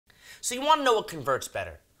So you want to know what converts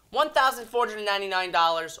better,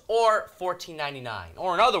 $1,499 or $1,499.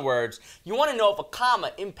 Or in other words, you want to know if a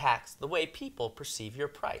comma impacts the way people perceive your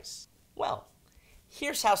price. Well,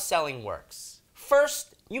 here's how selling works.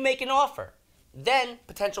 First, you make an offer. Then,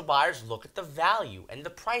 potential buyers look at the value and the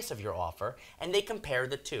price of your offer, and they compare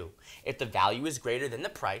the two. If the value is greater than the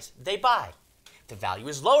price, they buy. If the value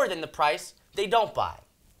is lower than the price, they don't buy.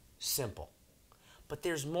 Simple. But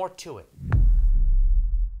there's more to it.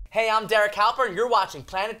 Hey, I'm Derek Halpern, and you're watching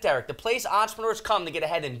Planet Derek, the place entrepreneurs come to get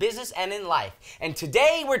ahead in business and in life. And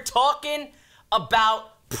today we're talking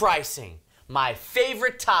about pricing, my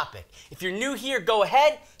favorite topic. If you're new here, go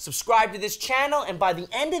ahead, subscribe to this channel, and by the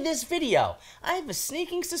end of this video, I have a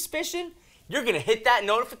sneaking suspicion you're gonna hit that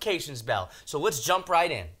notifications bell. So let's jump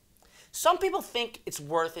right in. Some people think it's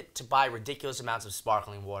worth it to buy ridiculous amounts of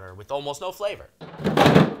sparkling water with almost no flavor.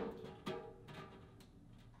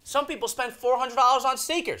 Some people spend $400 on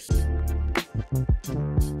sneakers.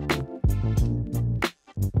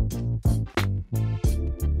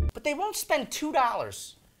 But they won't spend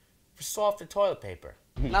 $2 for softer toilet paper.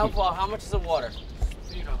 Now, Paul, how much is the water?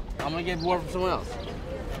 $3. I'm gonna get water from someone else.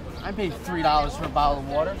 I paid $3 for a bottle of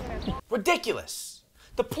water. Ridiculous.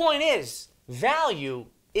 The point is, value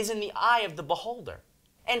is in the eye of the beholder.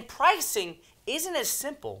 And pricing isn't as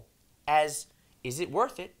simple as, is it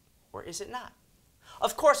worth it or is it not?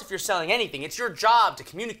 Of course, if you're selling anything, it's your job to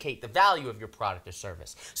communicate the value of your product or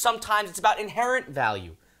service. Sometimes it's about inherent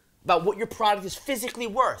value, about what your product is physically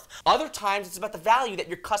worth. Other times it's about the value that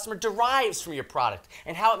your customer derives from your product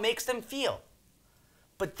and how it makes them feel.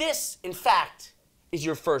 But this, in fact, is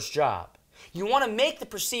your first job. You want to make the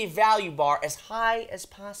perceived value bar as high as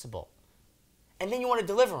possible. And then you want to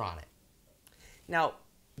deliver on it. Now,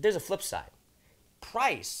 there's a flip side.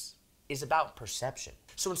 Price is about perception.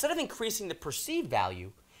 So instead of increasing the perceived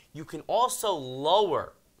value, you can also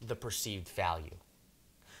lower the perceived value.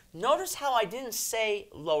 Notice how I didn't say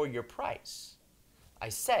lower your price. I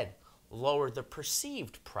said lower the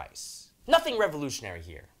perceived price. Nothing revolutionary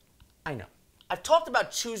here. I know. I've talked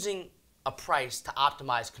about choosing a price to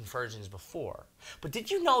optimize conversions before, but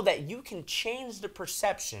did you know that you can change the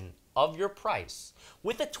perception of your price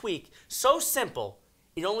with a tweak so simple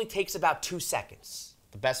it only takes about 2 seconds?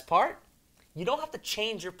 The best part? You don't have to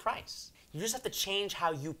change your price. You just have to change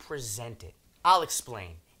how you present it. I'll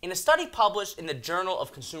explain. In a study published in the Journal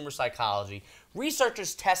of Consumer Psychology,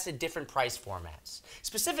 researchers tested different price formats.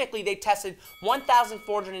 Specifically, they tested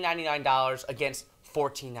 $1,499 against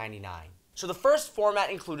 $1,499. So the first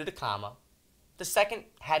format included a comma. The second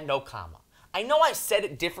had no comma. I know I said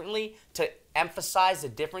it differently to emphasize the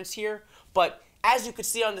difference here, but as you can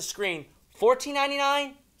see on the screen,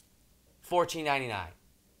 $1,499, $1,499.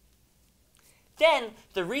 Then,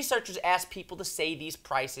 the researchers asked people to say these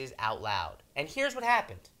prices out loud. And here's what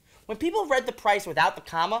happened. When people read the price without the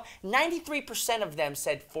comma, 93% of them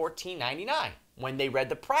said $1,499. When they read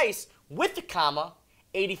the price with the comma,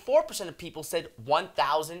 84% of people said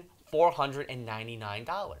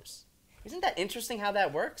 $1,499. Isn't that interesting how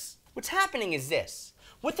that works? What's happening is this.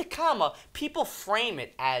 With the comma, people frame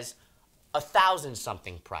it as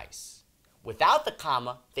 1,000-something price. Without the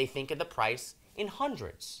comma, they think of the price in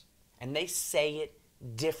hundreds. And they say it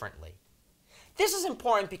differently. This is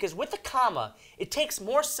important because with the comma, it takes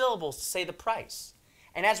more syllables to say the price.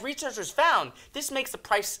 And as researchers found, this makes the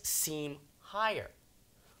price seem higher.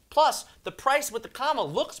 Plus, the price with the comma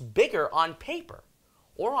looks bigger on paper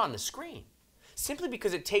or on the screen, simply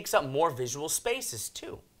because it takes up more visual spaces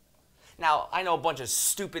too. Now, I know a bunch of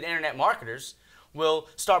stupid internet marketers will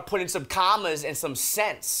start putting some commas and some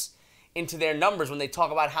cents into their numbers when they talk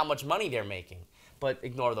about how much money they're making. But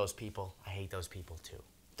ignore those people. I hate those people too.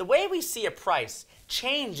 The way we see a price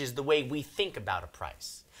changes the way we think about a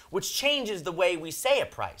price, which changes the way we say a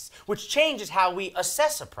price, which changes how we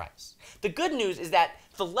assess a price. The good news is that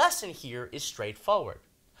the lesson here is straightforward.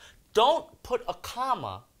 Don't put a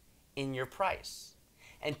comma in your price,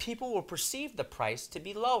 and people will perceive the price to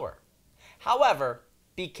be lower. However,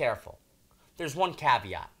 be careful. There's one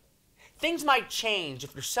caveat. Things might change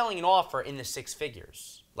if you're selling an offer in the 6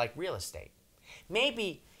 figures, like real estate.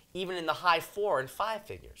 Maybe even in the high 4 and 5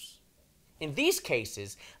 figures. In these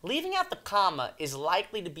cases, leaving out the comma is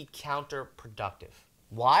likely to be counterproductive.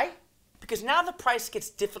 Why? Because now the price gets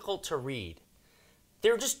difficult to read.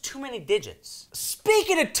 There are just too many digits.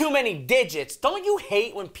 Speaking of too many digits, don't you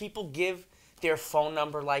hate when people give their phone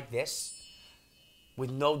number like this?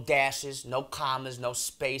 With no dashes, no commas, no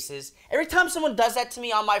spaces. Every time someone does that to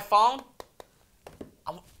me on my phone,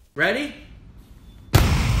 Ready?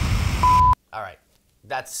 All right,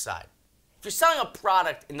 that's aside. If you're selling a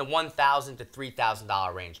product in the $1,000 to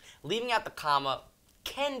 $3,000 range, leaving out the comma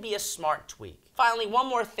can be a smart tweak. Finally, one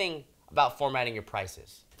more thing about formatting your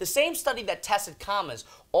prices. The same study that tested commas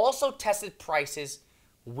also tested prices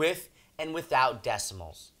with and without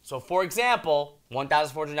decimals. So for example,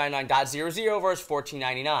 1,499.00 versus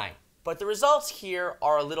 14.99. But the results here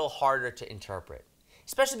are a little harder to interpret,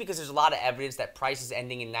 especially because there's a lot of evidence that prices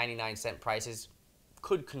ending in 99-cent prices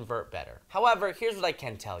could convert better. However, here's what I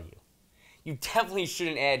can tell you. You definitely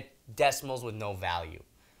shouldn't add decimals with no value,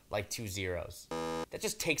 like 2 zeros. That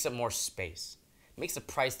just takes up more space. It makes the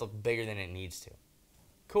price look bigger than it needs to.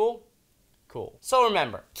 Cool? Cool. So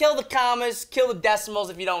remember, kill the commas, kill the decimals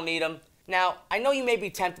if you don't need them. Now, I know you may be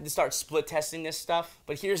tempted to start split testing this stuff,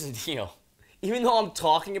 but here's the deal. Even though I'm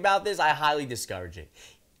talking about this, I highly discourage it.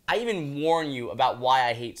 I even warn you about why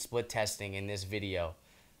I hate split testing in this video.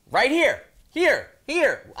 Right here. Here.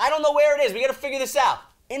 I don't know where it is. We gotta figure this out.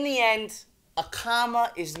 In the end, a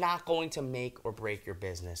comma is not going to make or break your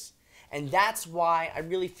business. And that's why I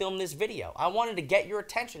really filmed this video. I wanted to get your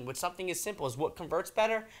attention with something as simple as what converts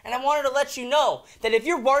better. And I wanted to let you know that if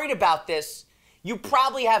you're worried about this, you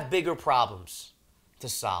probably have bigger problems to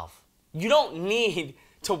solve. You don't need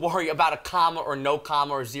to worry about a comma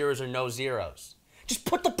or zeros or no zeros. Just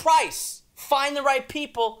put the price, find the right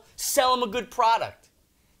people, sell them a good product.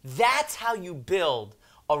 That's how you build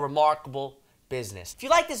a remarkable business. If you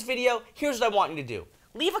like this video, here's what I want you to do.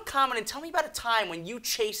 Leave a comment and tell me about a time when you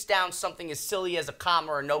chased down something as silly as a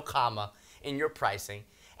comma or no comma in your pricing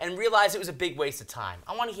and realized it was a big waste of time.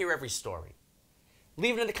 I want to hear every story.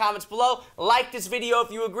 Leave it in the comments below. Like this video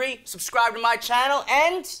if you agree. Subscribe to my channel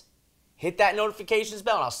and hit that notifications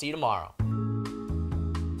bell, and I'll see you tomorrow.